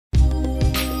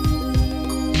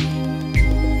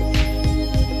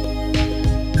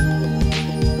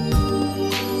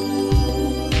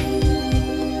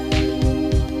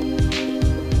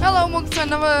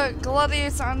another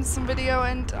Gladiator Anderson video,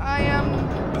 and I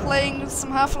am playing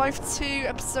some Half-Life 2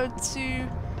 Episode 2.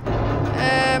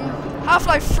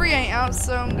 Half-Life 3 ain't out,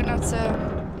 so I'm gonna have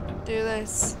to do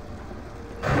this.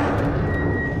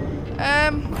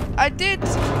 I did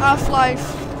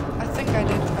Half-Life, I think I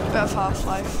did a bit of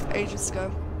Half-Life ages ago.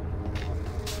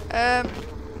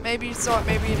 Maybe you saw it,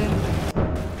 maybe you didn't.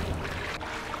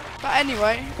 But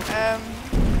anyway,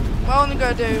 we're only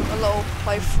gonna do a little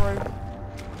playthrough.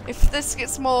 If this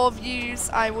gets more views,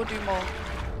 I will do more.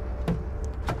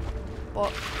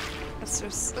 But let's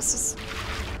just,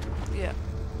 yeah.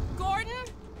 Gordon?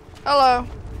 Hello.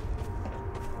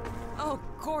 Oh,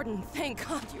 Gordon, thank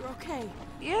God you're okay.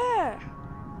 Yeah.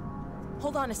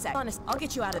 Hold on a sec. I'll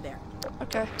get you out of there.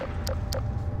 Okay.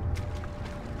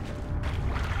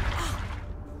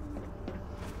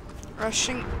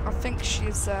 Rushing. I think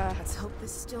she's Let's hope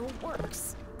this still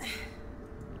works.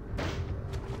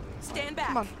 Stand back.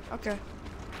 Come on. Okay.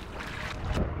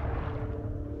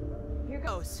 Here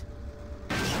goes.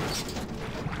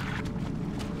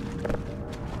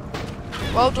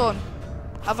 Well done.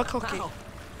 Have a cookie. Wow.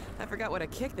 I forgot what a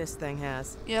kick this thing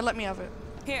has. Yeah, let me have it.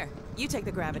 Here, you take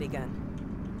the gravity gun.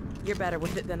 You're better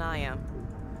with it than I am.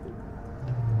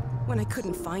 When I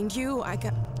couldn't find you, I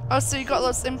got... Oh, so you got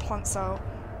those implants out.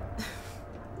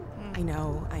 I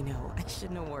know. I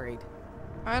shouldn't have worried.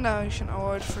 I know, you shouldn't have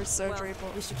ordered for surgery,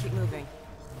 Well, we but... should keep moving.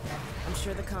 I'm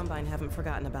sure the Combine haven't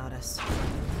forgotten about us.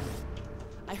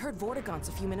 I heard Vortigaunts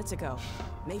a few minutes ago.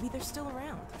 Maybe they're still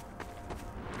around.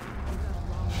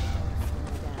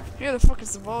 Who the fuck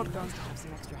is the Vortigaun? To have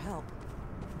some extra help.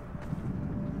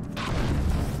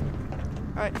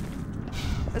 Alright.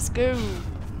 Let's go.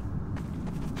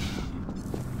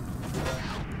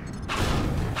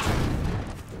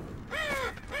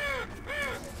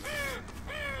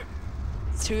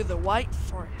 To the White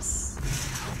Forest.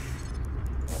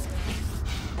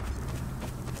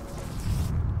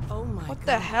 Oh my God. What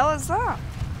the hell is that? What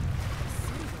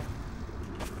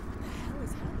the hell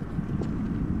is happening?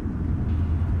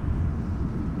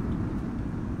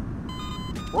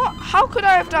 What? How could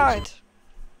I have died?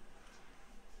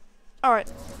 Alright.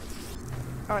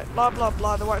 Alright, blah blah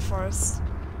blah, the White Forest.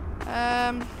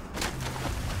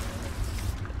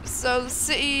 So the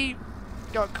city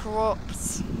got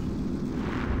corrupt.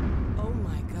 Oh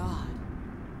my God.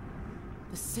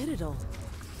 The Citadel.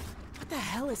 What the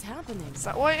hell is happening? Is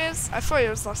that what it is? I thought it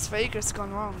was Las Vegas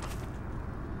gone wrong.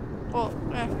 But,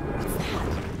 yeah. What's that?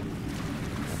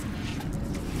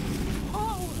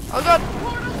 Oh! Oh god!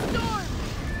 Portal storm!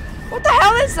 What the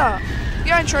hell is that?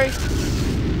 Behind tree.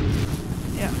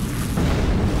 Yeah.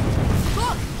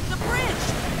 Look! The bridge!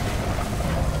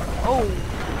 Oh.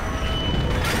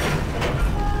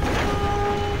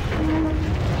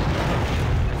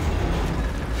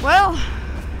 Well,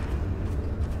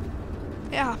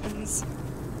 it happens.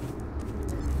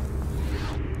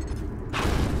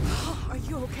 Are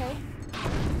you okay?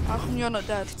 How come you're not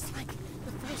dead? It's like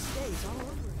the first days all over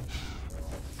again.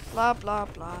 Blah blah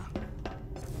blah.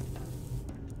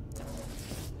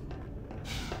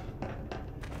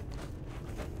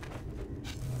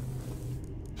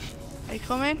 Are you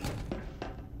coming?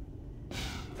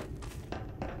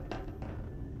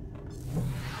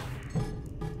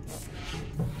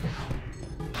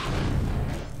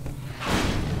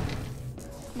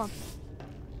 Come on.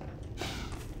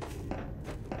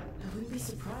 I wouldn't be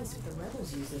surprised if the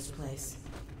rebels use this place.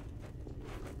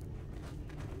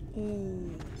 Ooh.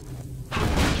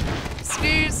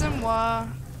 Excuse-moi.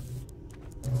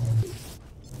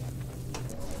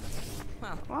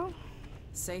 Well,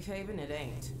 Safe haven it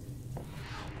ain't.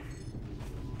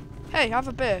 hey, have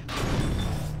a beer.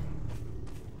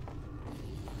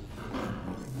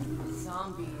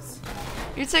 Zombies.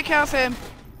 You take care of him.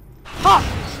 Ha!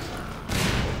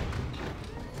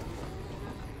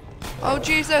 Oh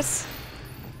Jesus!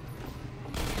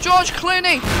 George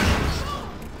Clooney!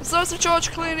 There's loads of George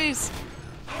Clooney's.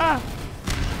 Ah.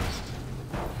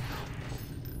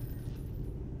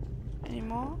 Any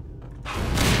more?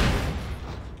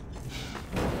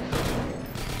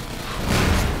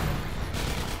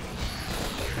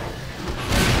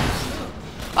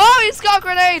 Oh, he's got a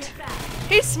grenade!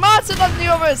 He's smarter than the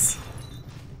others!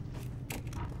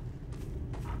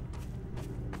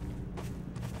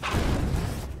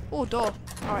 Oh, door.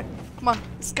 Alright, come on,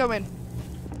 let's go in.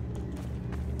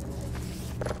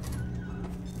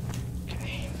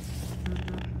 Okay.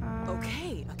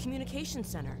 Okay, a communication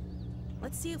center.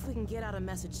 Let's see if we can get out a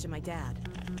message to my dad.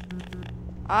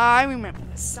 I remember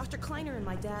this. Dr. Kleiner and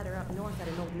my dad are up north at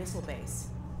an old missile base.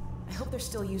 I hope they're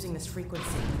still using this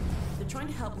frequency. They're trying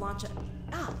to help launch a...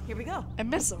 Ah, here we go. A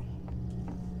missile.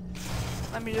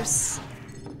 Let me just...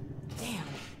 Damn.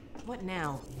 What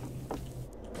now?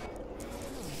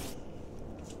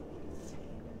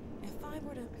 If I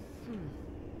were to...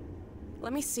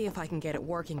 Let me see if I can get it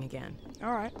working again.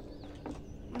 Alright.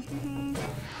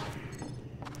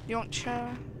 You want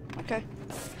chair? Okay.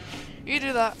 You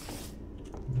do that.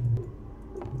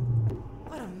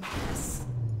 What a mess.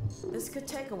 This could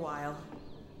take a while.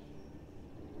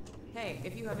 Hey,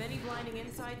 if you have any blinding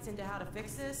insights into how to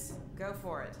fix this, go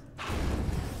for it.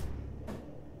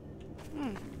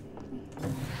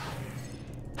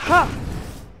 Ha!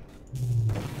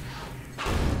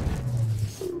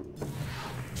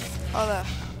 Oh, there.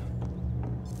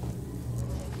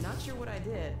 Not sure what I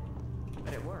did,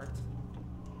 but it worked.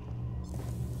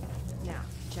 Now,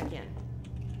 check in.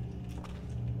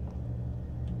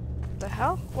 The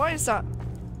hell? What is that?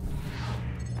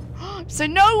 It's a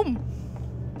gnome!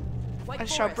 White I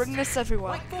shall Forest. bring this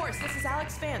everywhere. White Forest, this is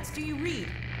Alex Vance. Do you read?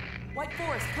 White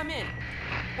Forest, come in.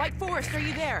 White Forest, are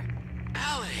you there?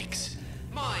 Alex!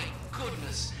 My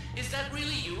goodness, is that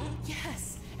really you?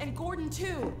 Yes, and Gordon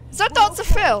too. Is that We're Dr.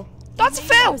 okay. Phil? We Dr. made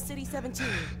it out Phil! of City 17.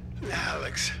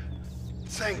 Alex,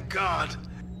 thank God.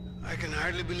 I can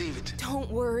hardly believe it.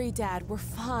 Don't worry, Dad. We're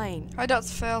fine. Hi, Dr.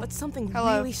 Phil. But something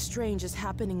Hello. really strange is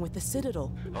happening with the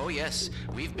Citadel. Oh yes,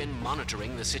 we've been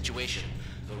monitoring the situation.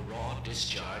 The raw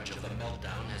discharge of the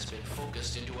meltdown has been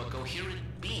focused into a coherent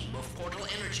beam of portal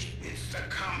energy. It's the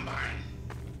Combine.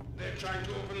 They're trying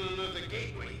to open another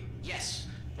gateway. Yes,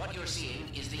 what you're seeing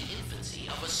is the infancy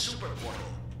of a super portal.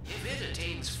 If it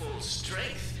attains full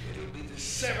strength, It'll be the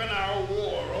 7-hour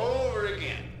war all over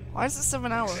again. Why is it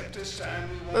 7 hours? Except this time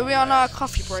we won't Were we on our last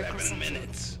coffee break or 7 something?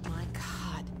 minutes. My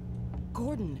God.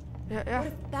 Gordon, Yeah. what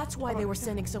if that's why they were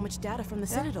sending so much data from the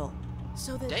Citadel?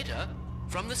 So that data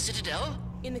from the Citadel?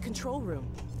 in the control room,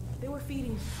 they were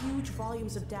feeding huge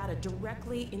volumes of data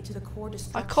directly into the core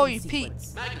destruction call you Pete.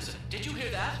 sequence. Magnuson, did you hear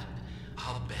that?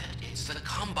 I'll bet it's the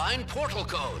Combine portal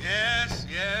code.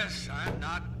 Yes, I'm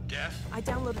not deaf. I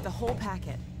downloaded the whole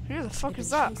packet. Who the fuck They've is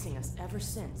been that? chasing us ever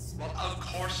since. Well, of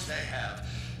course they have.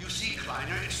 You see,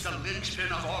 Kleiner, it's the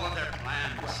linchpin of all of their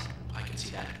plans. I can see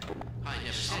that. I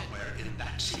never said. Somewhere in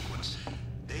that sequence,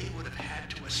 they would have had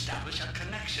to establish a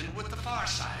connection with the far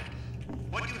side.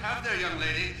 What you have there, young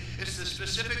lady, is the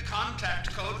specific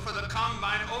contact code for the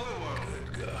Combine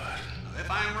overworld. Good God. If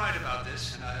I'm right about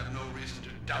this, and I have no reason to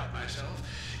doubt myself,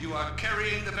 you are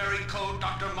carrying the very code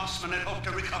Dr. Mossman had hoped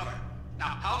to recover.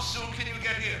 Now, how soon can you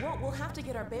get here? Well, we'll have to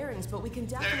get our bearings, but we can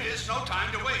There definitely... is no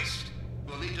time to waste.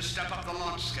 We'll need to step up the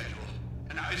launch schedule.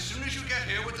 And now, as soon as you get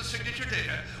here with the signature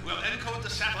data, we'll encode the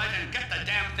satellite and get the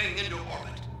damn thing into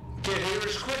orbit. Get here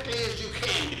as quickly as you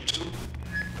can, you two.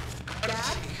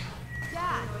 Dad?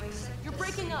 Dad! You're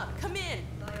breaking up. Come in.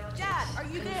 Dad, are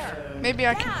you there? Maybe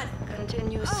I can Dad!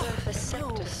 Continue surface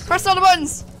no. sector press all the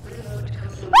buttons.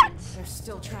 They're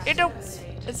still trapped. It in don't. us.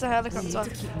 It's a We helicopter. need to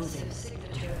keep moving.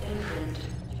 signature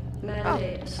imprint.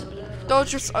 Mandate sublevel. Door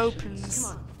just Come opens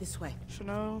on, this way. for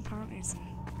no apparent reason.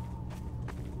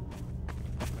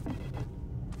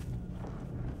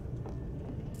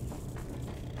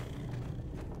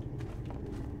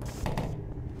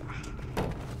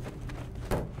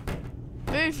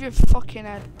 Move your fucking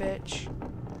head, bitch.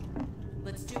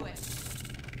 Let's do it.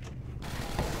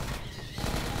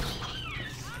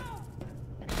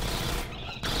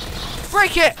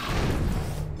 Break it!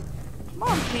 Come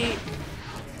on, Pete.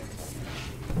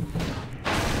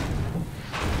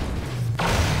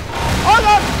 Oh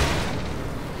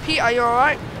god! Pete, are you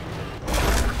alright?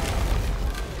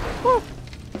 Woo.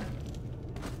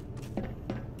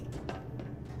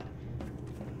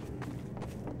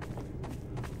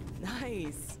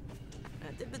 Nice.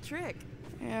 That did the trick.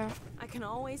 Yeah. I can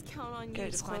always count on you Okay, to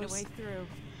it's find a closed. way through.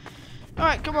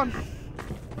 Alright, come on.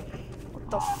 What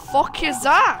the fuck is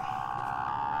that?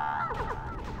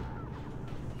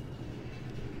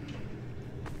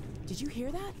 Did you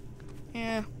hear that?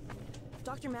 Yeah.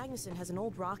 Dr. Magnuson has an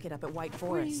old rocket up at White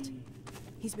Forest.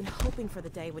 He's been hoping for the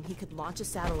day when he could launch a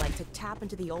satellite to tap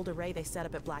into the old array they set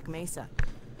up at Black Mesa.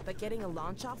 But getting a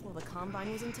launch off while the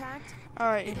Combine was intact?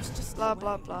 Alright. There's just Blah no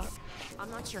blah way. blah.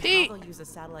 I'm not sure Pete! how they'll use a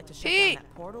satellite to shut Pete! down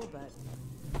that portal, but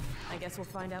I guess we'll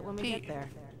find out when we Pete. get there.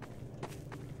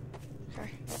 Okay.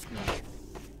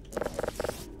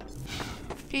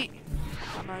 Pete.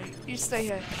 No, you stay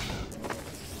here.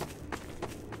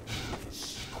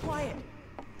 Quiet.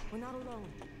 We're not alone.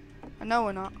 I know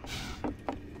we're not.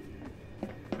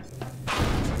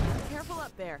 Careful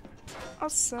up there.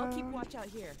 Awesome. I'll keep watch out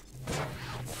here.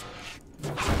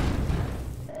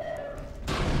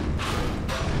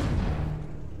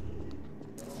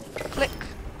 Click.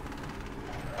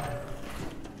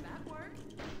 That work?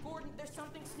 Gordon, there's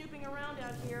something snooping around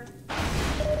out here.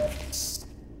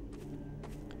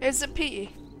 is it Petey?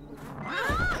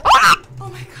 Ah! Oh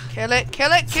my god. Kill it,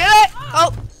 kill it, kill it!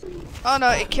 Oh! Oh no,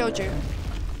 it killed you.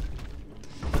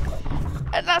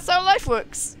 And that's how life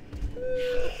works.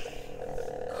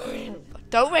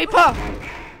 Don't rape her!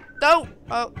 Don't!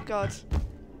 Oh god.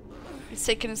 He's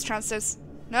taking his chances.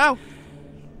 No!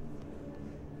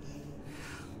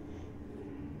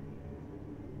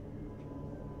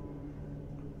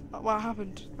 What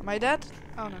happened? Am I dead?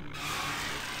 Oh no.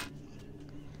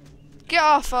 Get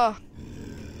off her!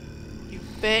 You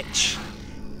bitch!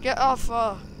 Get off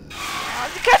her!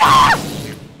 Get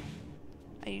off!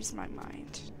 I used my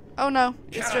mind. Oh no,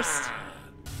 it's just...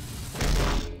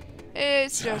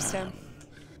 It's just him.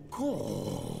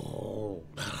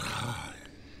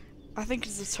 I think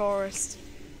he's a tourist.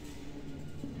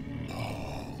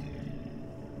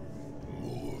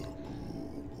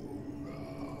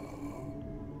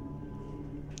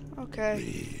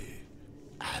 Okay.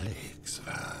 Alex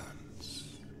Vance,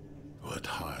 what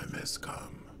harm has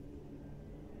come?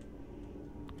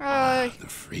 The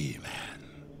free man.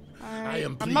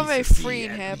 I'm not very free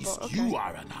in here, but okay. You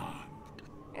are unharmed.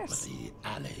 Yes. But the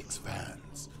Alex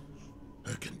Vance,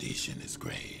 her condition is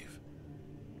grave.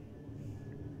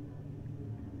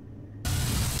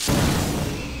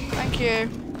 Thank you.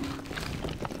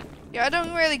 Yeah, I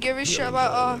don't really give a shit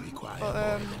about her, but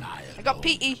I got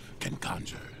Petey. Can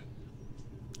conjure.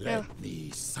 Yeah. Let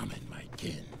me summon my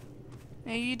kin.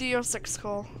 Yeah, you do your 6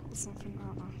 call or something. I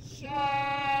don't know.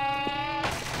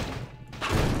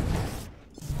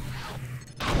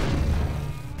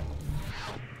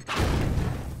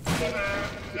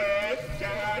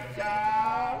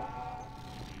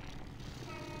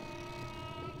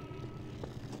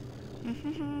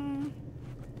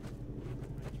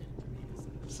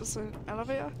 Is this an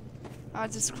elevator? I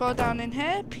just crawl down in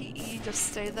here. PE, just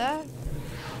stay there.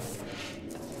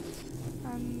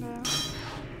 And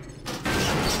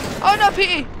oh no,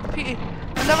 PE! PE!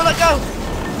 I'll never let go!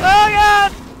 Oh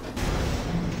god!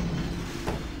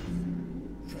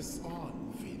 Press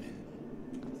on, Phoenix.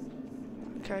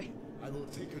 Okay. I will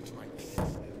take her to my kin by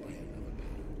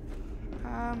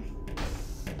another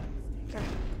Okay.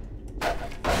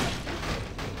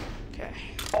 Okay.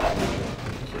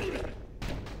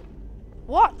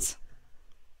 What?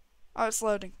 Oh, it's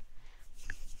loading.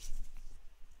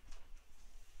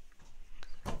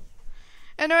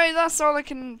 Anyway, that's all I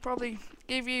can probably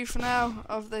give you for now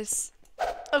of this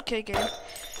okay game.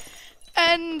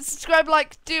 And subscribe,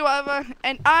 like, do whatever.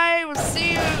 And I will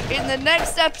see you in the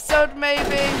next episode,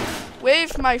 maybe,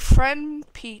 with my friend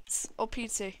Pete. Or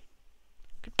PT.